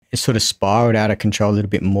it sort of spiraled out of control a little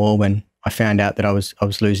bit more when I found out that I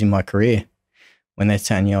was losing my career. When they're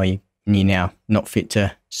saying, you're now not fit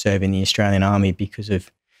to serve in the Australian Army because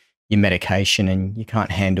of your medication and you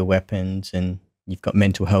can't handle weapons and you've got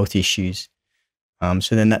mental health issues.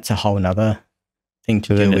 So then that's a whole nother thing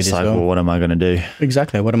to deal with as well. Well, what am I going to do?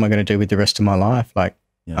 Exactly. What am I going to do with the rest of my life? Like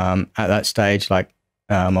at that stage, like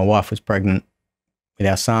my wife was pregnant with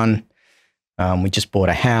our son. We just bought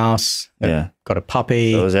a house, got a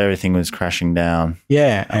puppy. So everything was crashing down.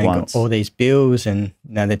 Yeah, and got all these bills, and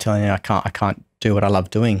now they're telling me I can't do what I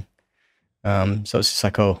love doing. So it's just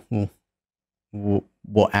like, oh, well,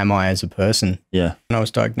 what am I as a person? Yeah. When I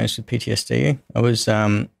was diagnosed with PTSD, I was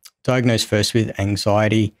diagnosed first with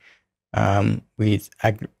anxiety, with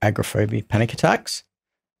agoraphobia, panic attacks,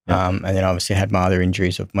 and then obviously had my other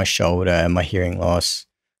injuries of my shoulder, my hearing loss,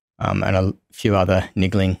 and a few other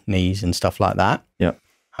niggling knees and stuff like that. Yeah.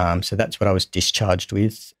 So that's what I was discharged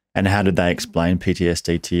with. And how did they explain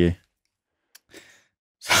PTSD to you?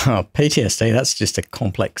 So PTSD, that's just a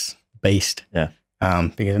complex beast. Yeah.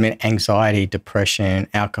 Because anxiety, depression,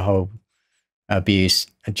 alcohol abuse,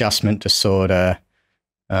 adjustment disorder,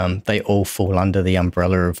 they all fall under the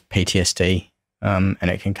umbrella of PTSD. And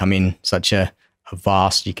it can come in such a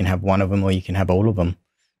vast, you can have one of them or you can have all of them.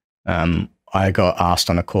 I got asked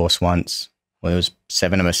on a course once, there was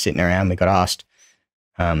 7 of us sitting around, we got asked,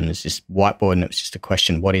 there's this whiteboard and it was just a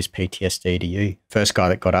question, what is PTSD to you? First guy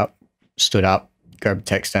that got up, stood up, grabbed a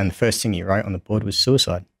text, and the first thing he wrote on the board was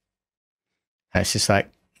suicide. And it's just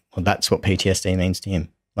like, well, that's what PTSD means to him.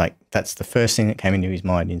 Like, that's the first thing that came into his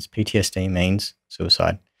mind is PTSD means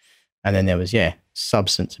suicide. And then there was,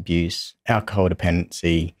 substance abuse, alcohol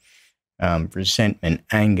dependency, resentment,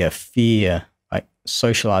 anger, fear, like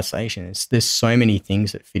socialization. There's so many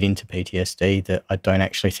things that fit into PTSD that I don't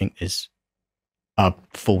actually think there's a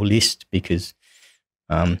full list because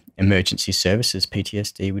emergency services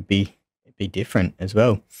PTSD would be different as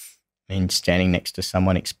well. I mean, standing next to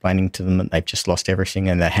someone explaining to them that they've just lost everything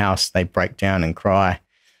in their house, they break down and cry.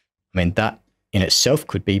 I mean, that in itself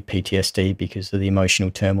could be PTSD because of the emotional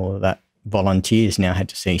turmoil that volunteers now had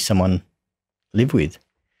to see someone live with.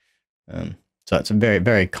 So it's a very,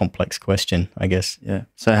 very complex question, I guess. Yeah.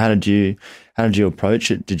 So how did you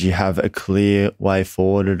approach it? Did you have a clear way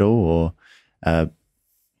forward at all, or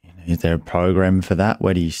is there a program for that?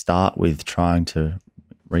 Where do you start with trying to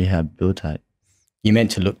rehabilitate? You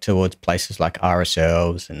meant to look towards places like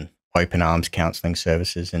RSLs and open arms counselling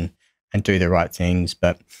services and do the right things.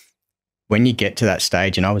 But when you get to that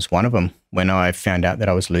stage, and I was one of them, when I found out that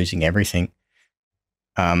I was losing everything,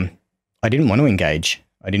 I didn't want to engage.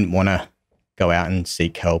 I didn't want to go out and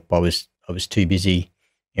seek help. I was too busy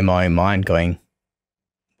in my own mind going,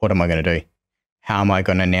 what am I going to do? How am I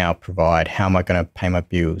going to now provide? How am I going to pay my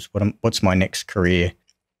bills? What's my next career?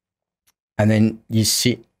 And then you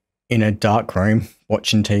sit in a dark room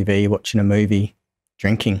watching TV, watching a movie,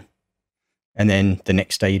 drinking. And then the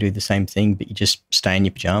next day you do the same thing, but you just stay in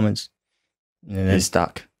your pajamas. You're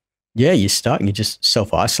stuck. Yeah, you're stuck. You just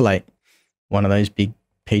self-isolate, one of those big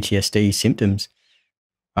PTSD symptoms.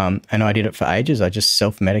 And I did it for ages. I just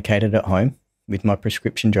self-medicated at home with my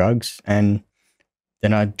prescription drugs, and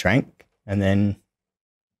then I drank, and then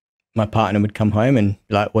my partner would come home and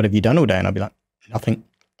be like, what have you done all day? And I'd be like, nothing.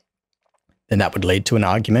 Then that would lead to an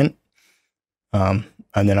argument. And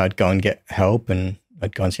then I'd go and get help, and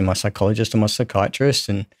I'd go and see my psychologist and my psychiatrist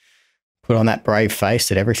and put on that brave face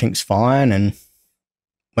that everything's fine, and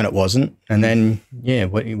when it wasn't. And then,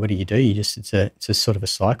 what do? You just, it's a sort of a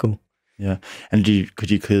cycle. Yeah. And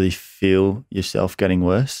could you clearly feel yourself getting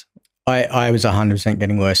worse? I was 100%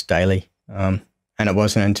 getting worse daily. And it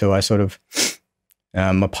wasn't until I sort of,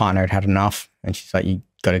 my partner had enough, and she's like, you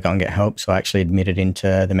got to go and get help. So I actually admitted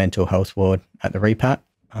into the mental health ward at the repat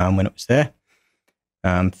when it was there.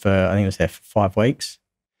 I think it was there for 5 weeks,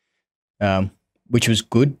 which was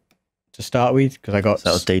good to start with because I got... So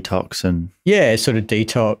that was detox and... Yeah, sort of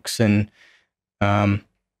detox and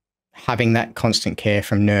having that constant care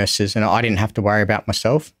from nurses, and I didn't have to worry about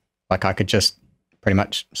myself. Like I could just pretty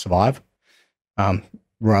much survive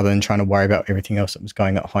rather than trying to worry about everything else that was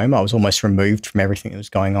going at home. I was almost removed from everything that was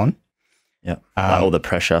going on. Yeah, like all the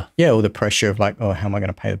pressure. Yeah, all the pressure of like, oh, how am I going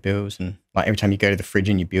to pay the bills? And like every time you go to the fridge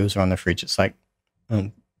and your bills are on the fridge, it's like,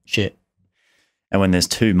 oh, shit. And when there's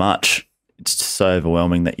too much, it's so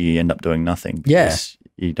overwhelming that you end up doing nothing because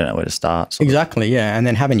you don't know where to start. Exactly, yeah. And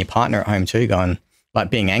then having your partner at home too going, like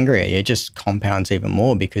being angry at you just compounds even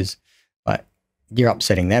more because like you're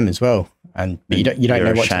upsetting them as well. And you don't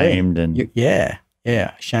know what to do.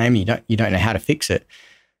 Shame. You don't know how to fix it.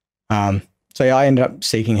 So I ended up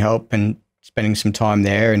seeking help and spending some time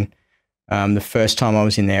there, and The first time I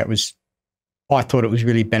was in there, I thought it was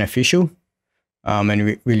really beneficial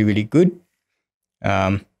and really, really good.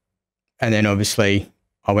 And then obviously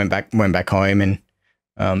I went back home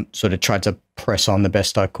and sort of tried to press on the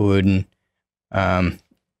best I could and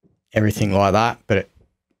everything like that. But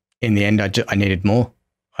in the end, I needed more.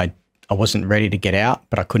 I wasn't ready to get out,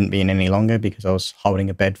 but I couldn't be in any longer because I was holding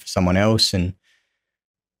a bed for someone else. And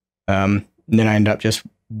then I ended up just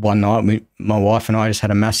one night, my wife and I just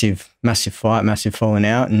had a massive fight, massive falling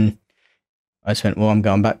out. And I just went, well, I'm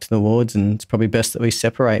going back to the wards and it's probably best that we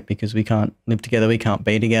separate because we can't live together. We can't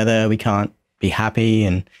be together. We can't be happy.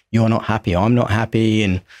 And you're not happy. I'm not happy.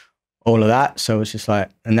 And all of that. So it's just like,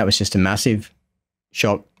 and that was just a massive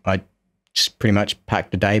shock. I just pretty much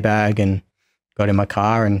packed a day bag and got in my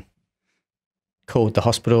car and called the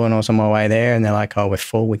hospital, and I was on my way there and they're like, oh, we're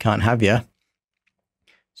full, we can't have you.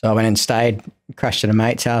 So I went and stayed, crashed at a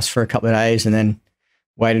mate's house for a couple of days and then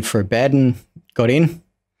waited for a bed and got in.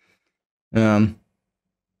 And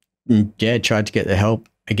tried to get the help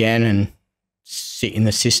again and sit in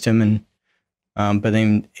the system. And but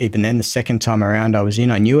then even then, the second time around I was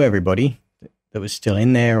in, I knew everybody that was still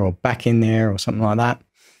in there or back in there or something like that.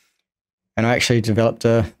 And I actually developed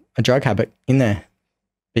a drug habit in there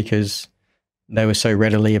because they were so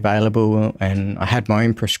readily available and I had my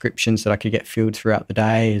own prescriptions that I could get filled throughout the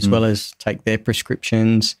day as well as take their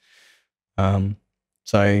prescriptions. So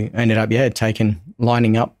I ended up,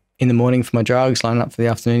 lining up in the morning for my drugs, lining up for the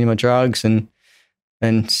afternoon for my drugs and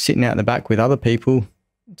then sitting out in the back with other people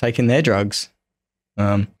taking their drugs.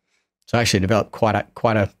 So I actually developed quite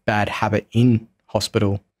a bad habit in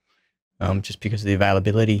hospital just because of the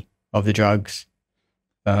availability of the drugs.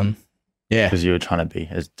 Because you were trying to be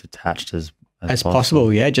as detached as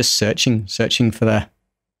possible. Yeah, just searching for the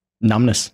numbness.